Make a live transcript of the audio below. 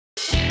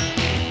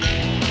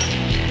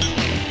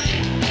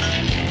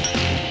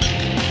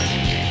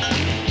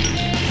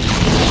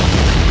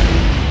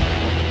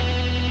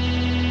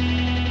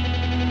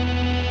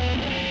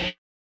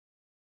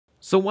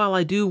So while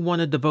I do want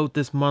to devote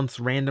this month's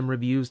random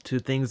reviews to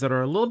things that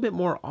are a little bit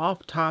more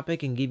off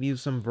topic and give you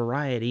some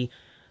variety,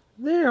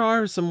 there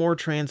are some more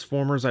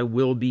Transformers I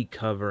will be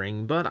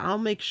covering, but I'll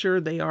make sure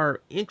they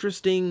are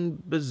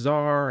interesting,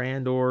 bizarre,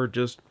 and or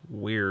just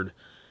weird.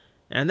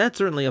 And that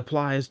certainly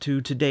applies to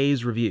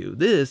today's review.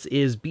 This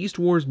is Beast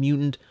Wars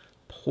Mutant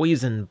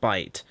Poison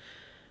Bite.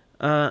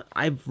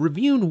 I've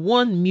reviewed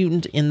one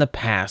mutant in the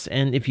past,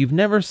 and if you've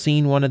never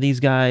seen one of these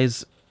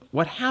guys,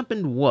 what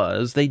happened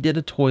was they did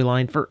a toy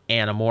line for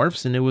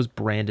Animorphs, and it was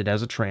branded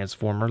as a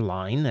Transformer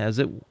line,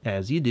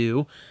 as you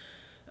do.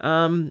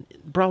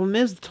 Problem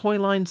is, the toy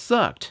line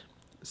sucked.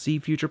 See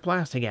future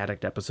Plastic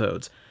Addict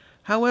episodes.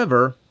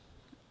 However,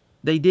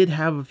 they did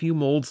have a few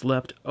molds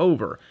left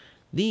over.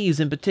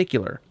 These in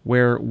particular,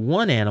 where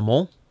one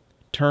animal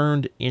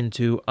turned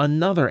into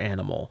another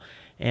animal,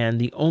 and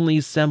the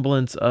only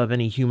semblance of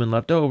any human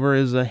left over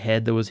is a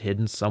head that was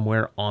hidden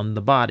somewhere on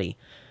the body.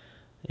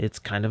 It's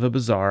kind of a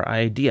bizarre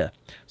idea.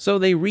 So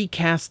they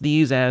recast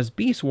these as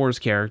Beast Wars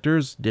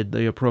characters, did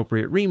the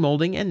appropriate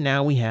remolding, and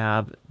now we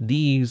have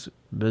these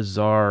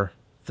bizarre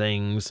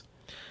things.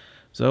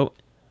 So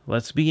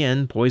let's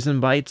begin. Poison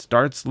Bite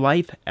starts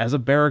life as a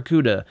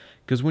barracuda,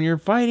 because when you're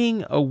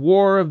fighting a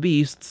war of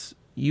beasts,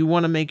 you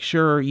want to make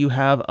sure you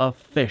have a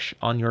fish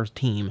on your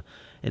team.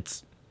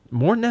 It's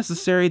more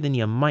necessary than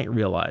you might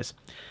realize.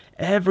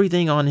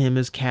 Everything on him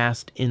is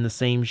cast in the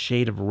same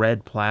shade of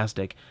red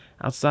plastic,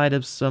 outside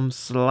of some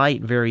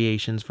slight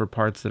variations for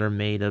parts that are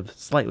made of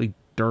slightly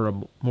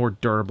more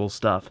durable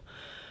stuff.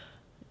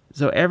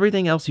 So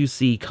everything else you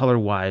see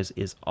color-wise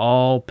is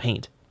all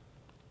paint.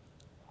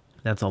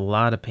 That's a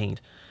lot of paint.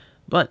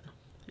 But,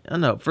 I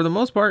don't know, for the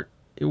most part,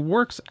 it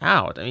works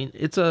out. I mean,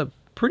 it's a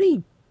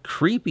pretty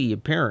creepy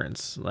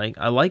appearance. Like,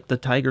 I like the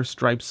tiger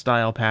stripe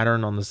style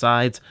pattern on the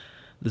sides.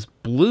 This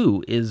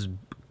blue is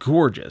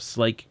gorgeous.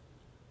 Like,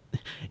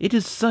 it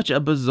is such a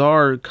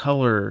bizarre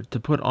color to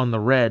put on the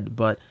red,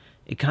 but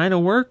it kind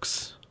of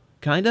works,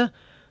 kinda.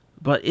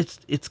 But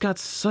it's got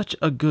such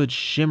a good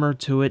shimmer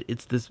to it.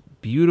 It's this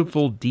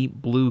beautiful deep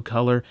blue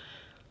color.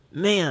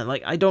 Man,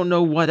 like, I don't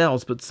know what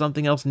else, but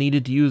something else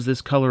needed to use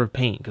this color of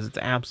paint, because it's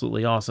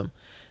absolutely awesome.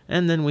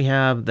 And then we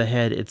have the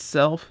head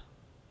itself.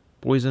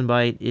 Poison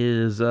Bite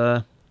is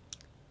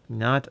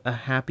not a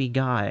happy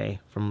guy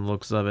from the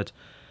looks of it.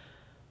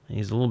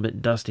 He's a little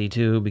bit dusty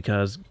too,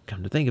 because,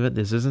 come to think of it,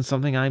 this isn't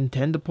something I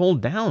intend to pull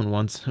down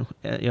once,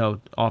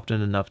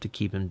 often enough to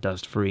keep him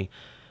dust free.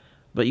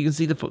 But you can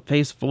see the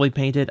face fully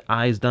painted,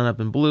 eyes done up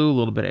in blue, a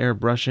little bit of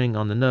airbrushing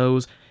on the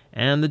nose,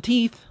 and the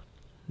teeth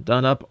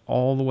done up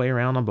all the way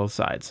around on both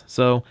sides.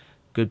 So,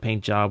 good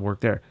paint job work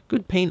there.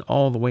 Good paint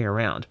all the way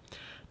around.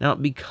 Now,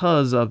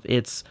 because of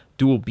its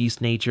dual beast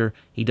nature,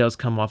 he does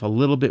come off a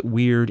little bit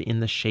weird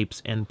in the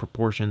shapes and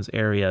proportions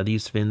area.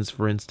 These fins,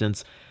 for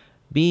instance,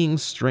 being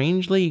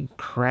strangely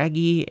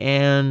craggy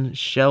and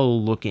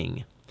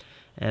shell-looking,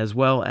 as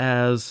well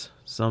as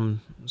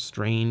some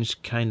strange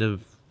kind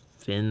of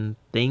fin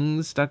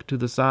things stuck to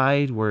the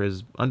side where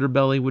his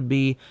underbelly would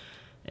be.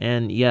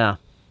 And yeah,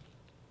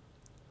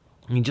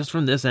 I mean, just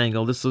from this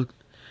angle, this looks,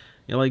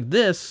 like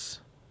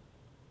this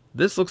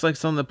looks like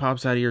something that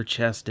pops out of your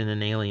chest in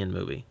an Alien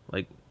movie.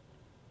 Like,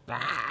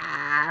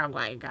 ah, oh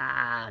my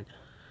god.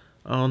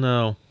 Oh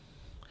no.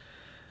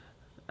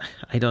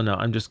 I don't know.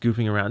 I'm just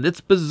goofing around. It's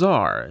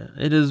bizarre.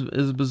 It is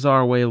a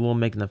bizarre way of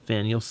making the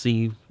fin. You'll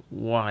see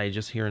why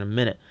just here in a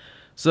minute.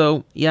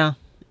 So, yeah,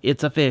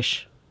 it's a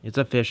fish. It's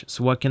a fish.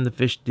 So what can the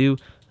fish do?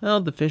 Well,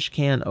 the fish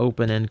can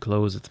open and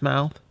close its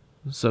mouth.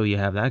 So you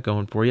have that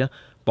going for you.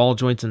 Ball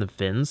joints in the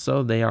fins,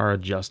 so they are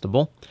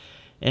adjustable.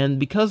 And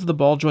because of the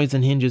ball joints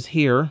and hinges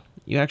here,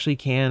 you actually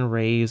can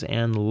raise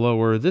and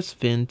lower this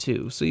fin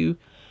too. So you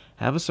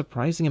have a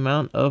surprising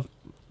amount of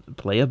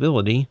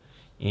playability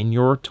in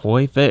your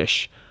toy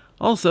fish.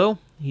 Also,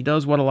 he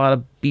does what a lot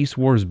of Beast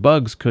Wars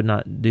bugs could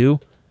not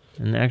do,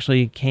 and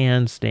actually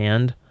can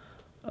stand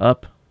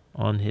up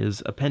on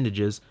his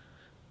appendages.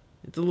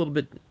 It's a little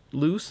bit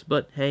loose,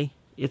 but hey,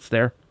 it's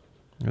there.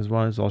 As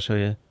well as I'll show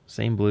you,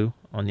 same blue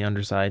on the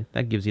underside.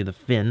 That gives you the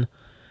fin.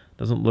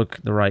 Doesn't look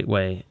the right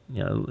way.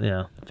 Yeah,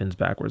 the fin's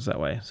backwards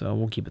that way, so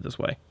we'll keep it this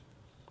way.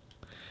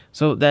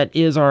 So that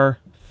is our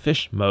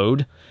fish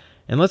mode.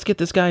 And let's get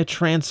this guy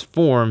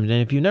transformed.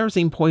 And if you've never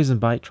seen Poison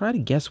Bite, try to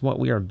guess what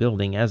we are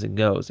building as it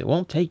goes. It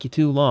won't take you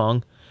too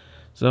long.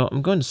 So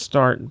I'm going to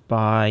start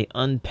by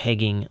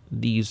unpegging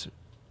these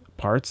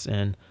parts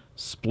and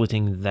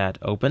splitting that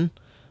open.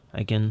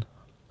 I can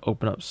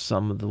open up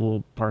some of the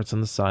little parts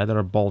on the side that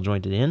are ball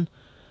jointed in.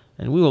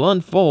 And we will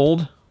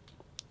unfold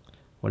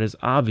what is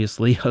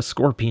obviously a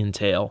scorpion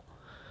tail.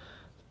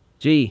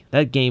 Gee,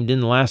 that game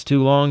didn't last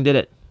too long, did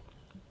it?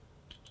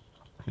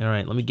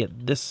 Alright, let me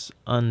get this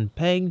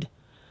unpegged.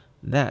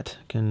 That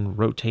can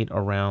rotate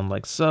around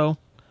like so.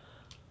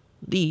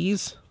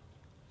 These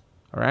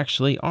are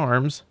actually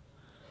arms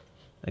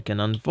that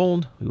can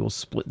unfold. We will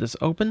split this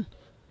open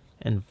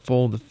and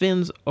fold the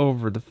fins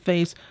over the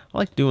face. I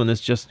like doing this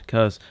just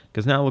because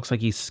now it looks like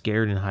he's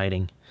scared and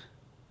hiding.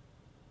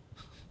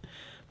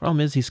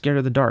 Problem is, he's scared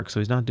of the dark, so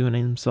he's not doing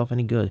himself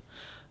any good.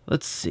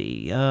 Let's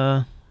see.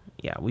 Yeah,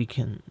 we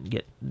can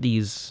get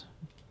these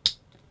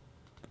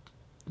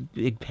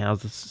big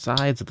panels. The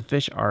sides of the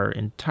fish are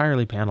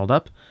entirely paneled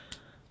up.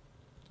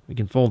 We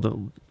can fold the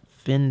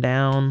fin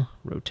down,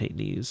 rotate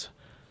these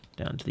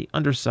down to the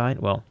underside.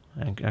 Well,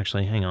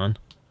 actually, hang on.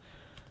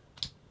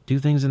 Do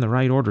things in the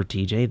right order,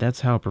 TJ.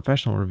 That's how a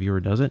professional reviewer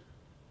does it.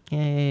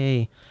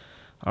 Yay.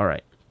 All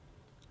right.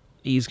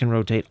 These can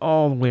rotate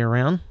all the way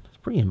around. It's a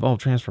pretty involved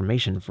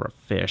transformation for a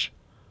fish.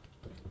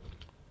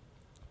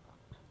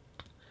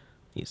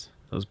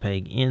 Those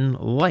peg in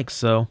like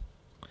so.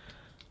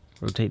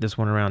 Rotate this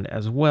one around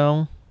as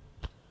well.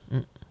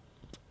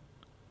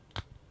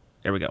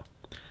 There we go.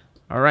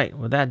 All right,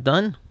 with that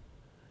done,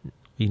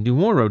 we can do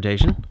more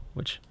rotation,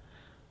 which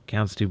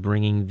counts to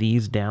bringing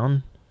these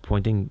down,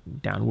 pointing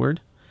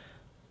downward.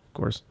 Of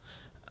course,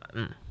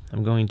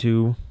 I'm going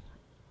to...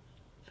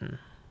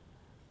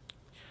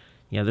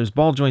 Yeah, there's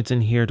ball joints in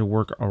here to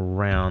work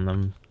around.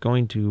 I'm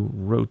going to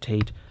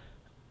rotate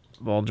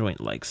ball joint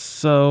like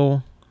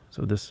so.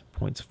 So this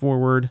points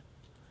forward.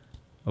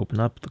 Open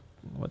up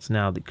what's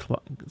now the...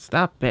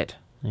 Stop it!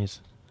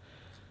 Nice.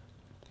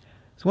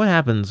 So what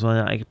happens when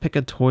I pick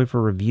a toy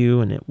for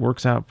review and it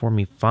works out for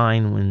me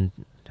fine when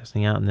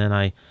testing out, and then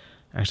I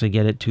actually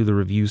get it to the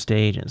review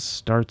stage and it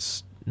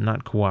starts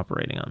not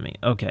cooperating on me?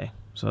 Okay,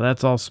 so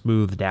that's all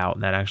smoothed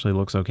out. That actually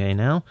looks okay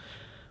now.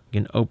 We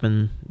can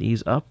open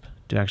these up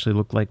to actually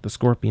look like the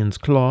scorpion's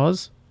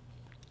claws.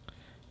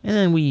 And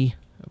then we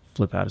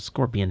flip out a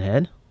scorpion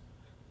head.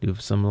 Do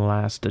some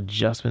last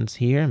adjustments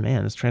here.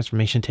 Man, this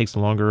transformation takes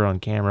longer on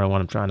camera when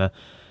I'm trying to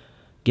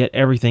get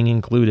everything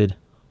included.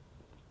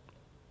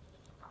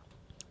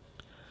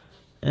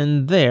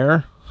 And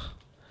there,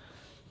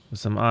 with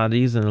some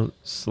oddities and a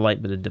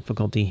slight bit of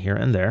difficulty here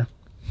and there,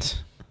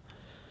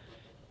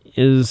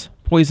 is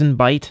Poison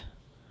Bite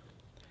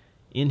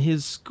in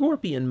his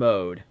Scorpion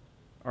mode.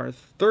 Our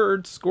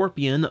third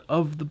Scorpion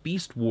of the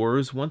Beast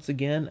Wars. Once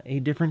again, a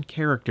different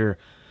character.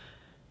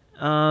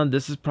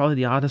 This is probably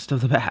the oddest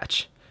of the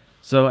batch.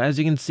 So as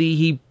you can see,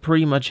 he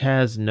pretty much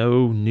has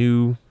no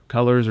new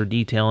colors or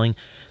detailing.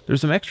 There's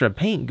some extra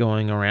paint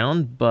going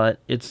around, but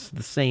it's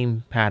the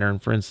same pattern.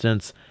 For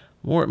instance,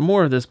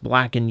 more of this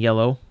black and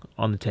yellow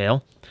on the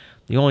tail.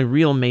 The only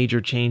real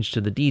major change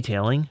to the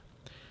detailing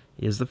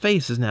is the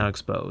face is now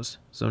exposed.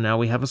 So now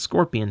we have a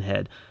scorpion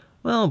head.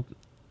 Well,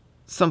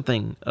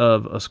 something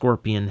of a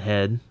scorpion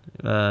head.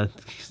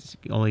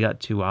 Only got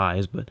 2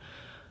 eyes, but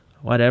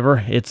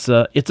whatever. It's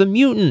a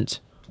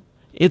mutant.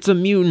 It's a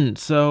mutant,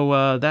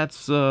 so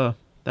that's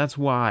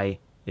why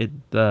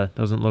it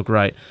doesn't look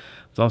right.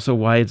 It's also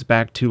why its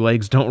back 2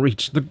 legs don't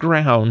reach the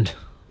ground.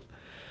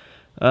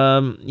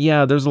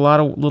 Yeah, there's a lot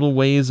of little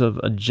ways of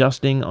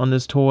adjusting on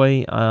this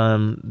toy.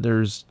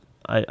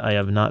 I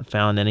have not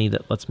found any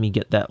that lets me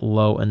get that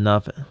low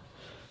enough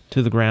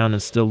to the ground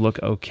and still look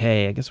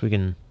okay. I guess we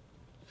can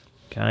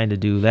kind of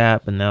do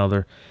that, but now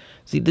they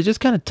just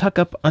kind of tuck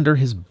up under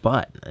his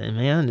butt. And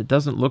man, it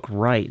doesn't look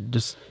right.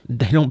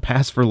 They don't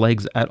pass for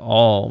legs at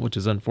all, which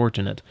is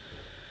unfortunate.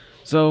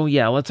 So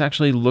yeah, let's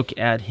actually look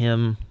at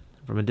him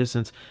from a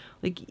distance.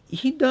 Like,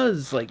 he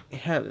does, like,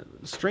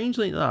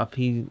 strangely enough,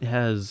 he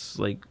has,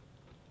 like,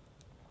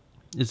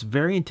 this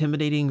very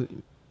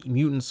intimidating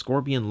mutant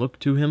scorpion look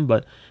to him,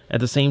 but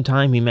at the same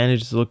time, he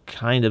manages to look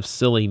kind of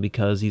silly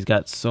because he's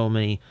got so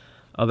many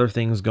other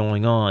things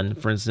going on.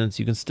 For instance,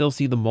 you can still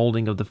see the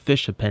molding of the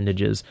fish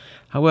appendages.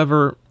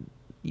 However,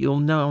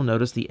 you'll now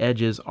notice the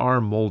edges are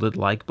molded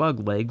like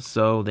bug legs,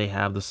 so they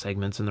have the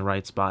segments in the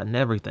right spot and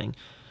everything.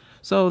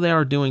 So they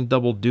are doing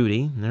double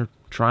duty, and they're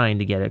trying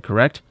to get it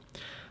correct.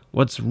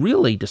 What's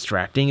really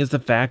distracting is the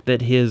fact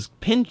that his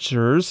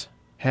pinchers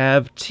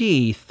have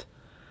teeth,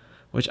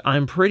 which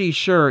I'm pretty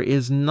sure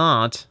is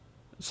not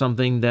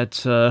something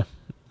that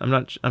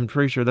I'm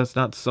pretty sure that's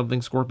not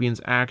something scorpions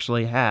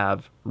actually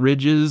have.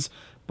 Ridges,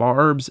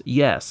 barbs,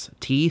 yes.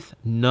 Teeth,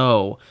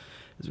 no.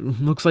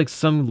 It looks like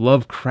some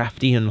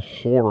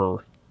Lovecraftian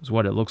horror is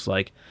what it looks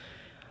like.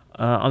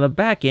 On the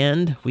back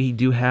end, we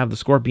do have the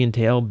scorpion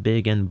tail,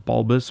 big and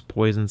bulbous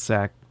poison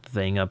sac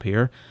thing up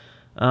here.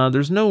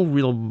 There's no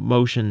real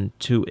motion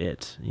to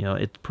it. You know,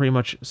 it pretty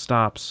much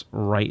stops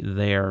right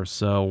there.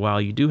 So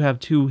while you do have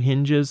 2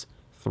 hinges,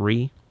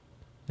 3,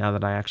 now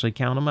that I actually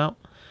count them out,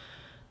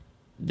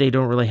 they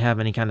don't really have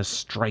any kind of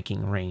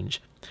striking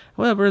range.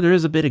 However, there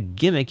is a bit of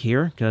gimmick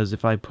here, because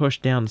if I push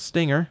down the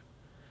stinger,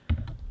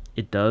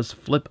 it does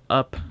flip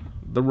up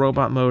the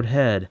robot mode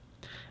head.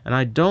 And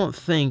I don't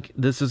think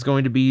this is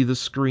going to be the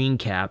screen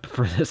cap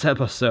for this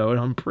episode.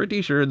 I'm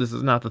pretty sure this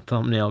is not the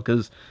thumbnail,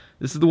 because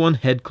this is the one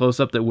head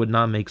close-up that would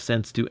not make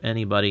sense to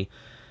anybody.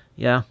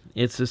 Yeah,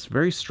 it's this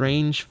very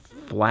strange,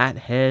 flat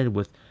head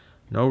with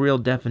no real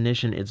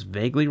definition. It's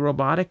vaguely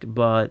robotic,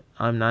 but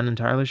I'm not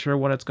entirely sure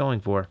what it's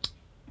going for.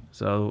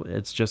 So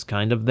it's just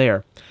kind of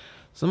there.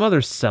 Some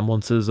other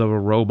semblances of a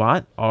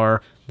robot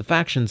are the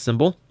faction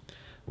symbol,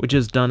 which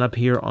is done up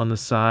here on the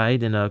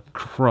side in a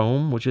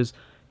chrome, which is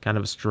kind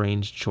of a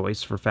strange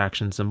choice for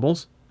faction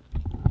symbols.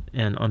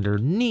 And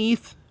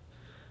underneath,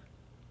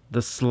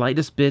 the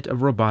slightest bit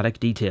of robotic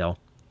detail.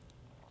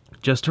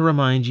 just to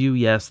remind you,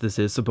 yes, this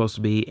is supposed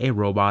to be a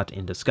robot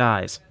in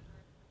disguise.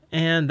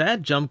 And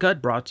that jump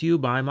cut brought to you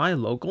by my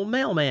local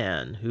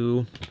mailman,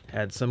 who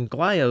had some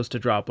Glyos to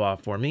drop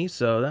off for me,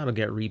 so that'll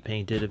get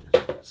repainted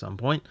at some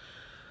point.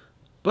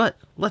 But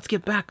let's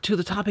get back to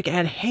the topic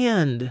at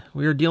hand.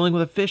 We are dealing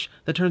with a fish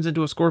that turns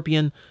into a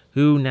scorpion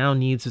who now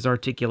needs his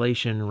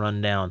articulation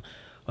run down.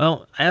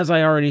 Well, as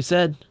I already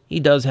said, he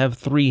does have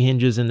 3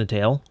 hinges in the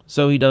tail,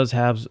 so he does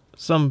have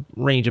some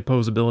range of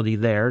posability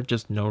there,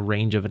 just no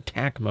range of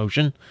attack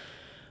motion.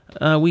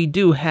 We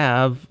do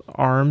have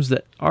arms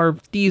that are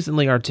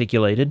decently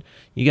articulated.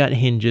 You got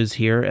hinges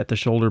here at the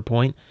shoulder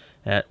point,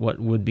 at what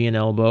would be an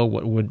elbow,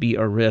 what would be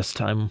a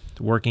wrist. I'm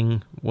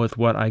working with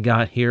what I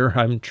got here.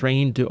 I'm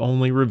trained to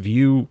only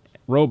review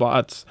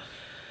robots.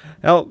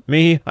 Help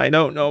me, I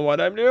don't know what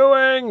I'm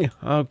doing.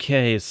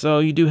 Okay, so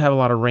you do have a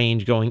lot of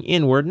range going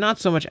inward, not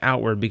so much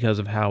outward because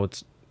of how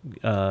it's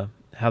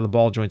how the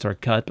ball joints are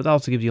cut, but that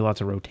also gives you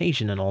lots of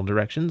rotation in all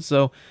directions.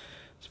 So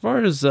as far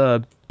as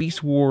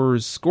Beast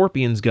Wars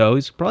Scorpions go,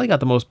 he's probably got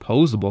the most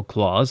posable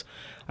claws.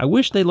 I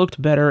wish they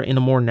looked better in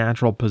a more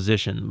natural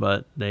position,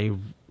 but they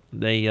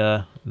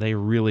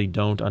really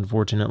don't,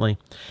 unfortunately.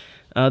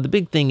 The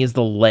big thing is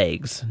the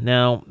legs.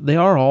 Now, they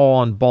are all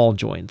on ball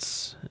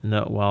joints.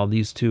 No, while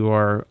these two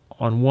are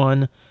on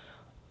one,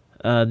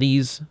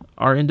 these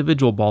are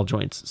individual ball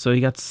joints, so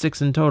you got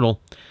 6 in total.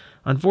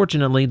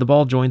 Unfortunately, the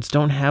ball joints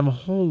don't have a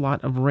whole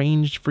lot of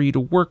range for you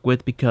to work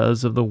with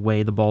because of the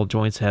way the ball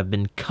joints have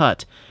been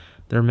cut.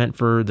 They're meant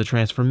for the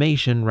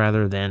transformation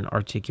rather than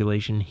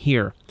articulation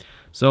here.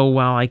 So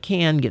while I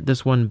can get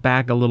this one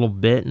back a little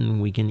bit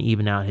and we can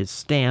even out his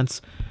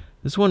stance,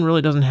 this one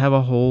really doesn't have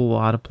a whole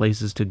lot of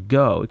places to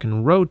go. It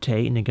can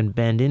rotate and it can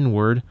bend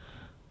inward,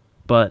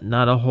 but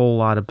not a whole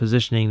lot of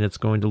positioning that's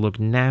going to look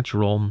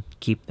natural,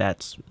 keep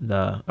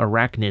the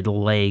arachnid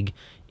leg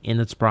in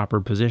its proper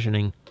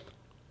positioning,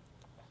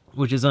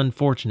 which is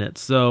unfortunate.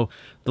 So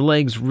the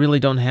legs really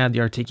don't have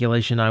the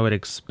articulation I would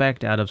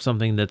expect out of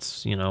something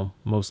that's,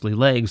 mostly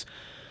legs.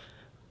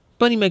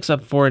 But he makes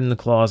up for it in the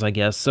claws, I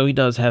guess, so he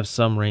does have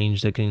some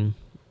range that can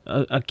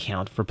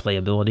account for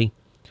playability.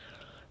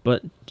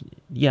 But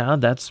yeah,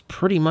 that's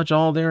pretty much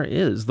all there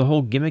is. The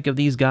whole gimmick of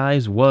these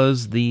guys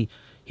was the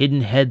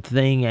hidden head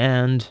thing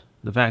and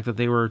the fact that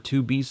they were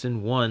 2 beasts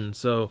in one.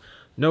 So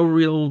no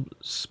real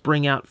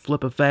spring out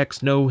flip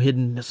effects, no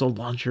hidden missile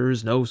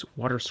launchers, no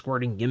water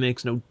squirting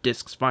gimmicks, no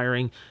discs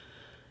firing.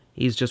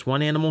 He's just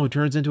one animal who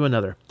turns into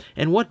another.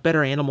 And what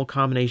better animal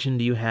combination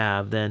do you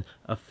have than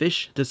a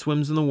fish that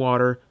swims in the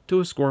water to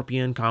a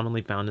scorpion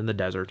commonly found in the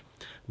desert?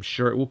 I'm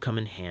sure it will come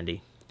in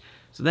handy.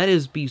 So that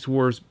is Beast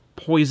Wars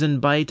Poison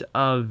Bite,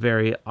 a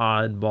very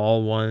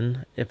oddball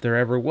one, if there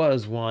ever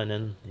was one,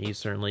 and he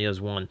certainly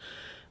is one.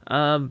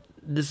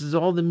 This is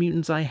all the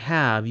mutants I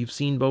have. You've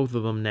seen both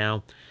of them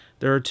now.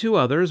 There are 2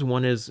 others.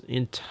 One is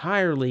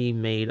entirely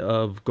made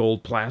of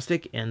gold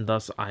plastic, and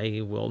thus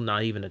I will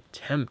not even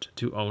attempt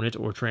to own it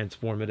or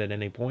transform it at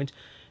any point.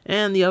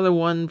 And the other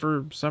one,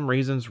 for some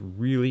reason, is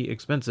really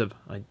expensive.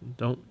 I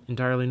don't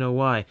entirely know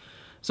why.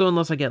 So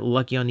unless I get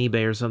lucky on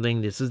eBay or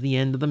something, this is the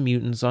end of the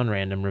mutants on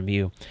Random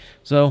Review.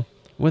 So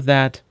with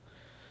that,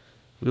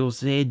 we will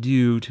say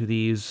adieu to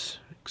these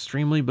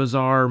extremely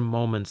bizarre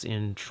moments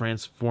in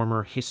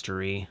Transformer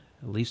history,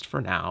 at least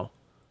for now.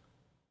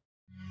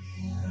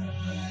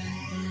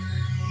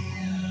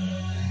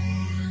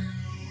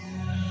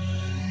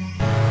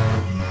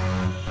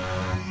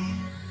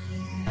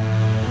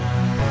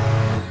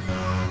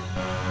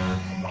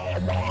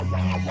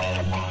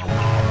 Wow.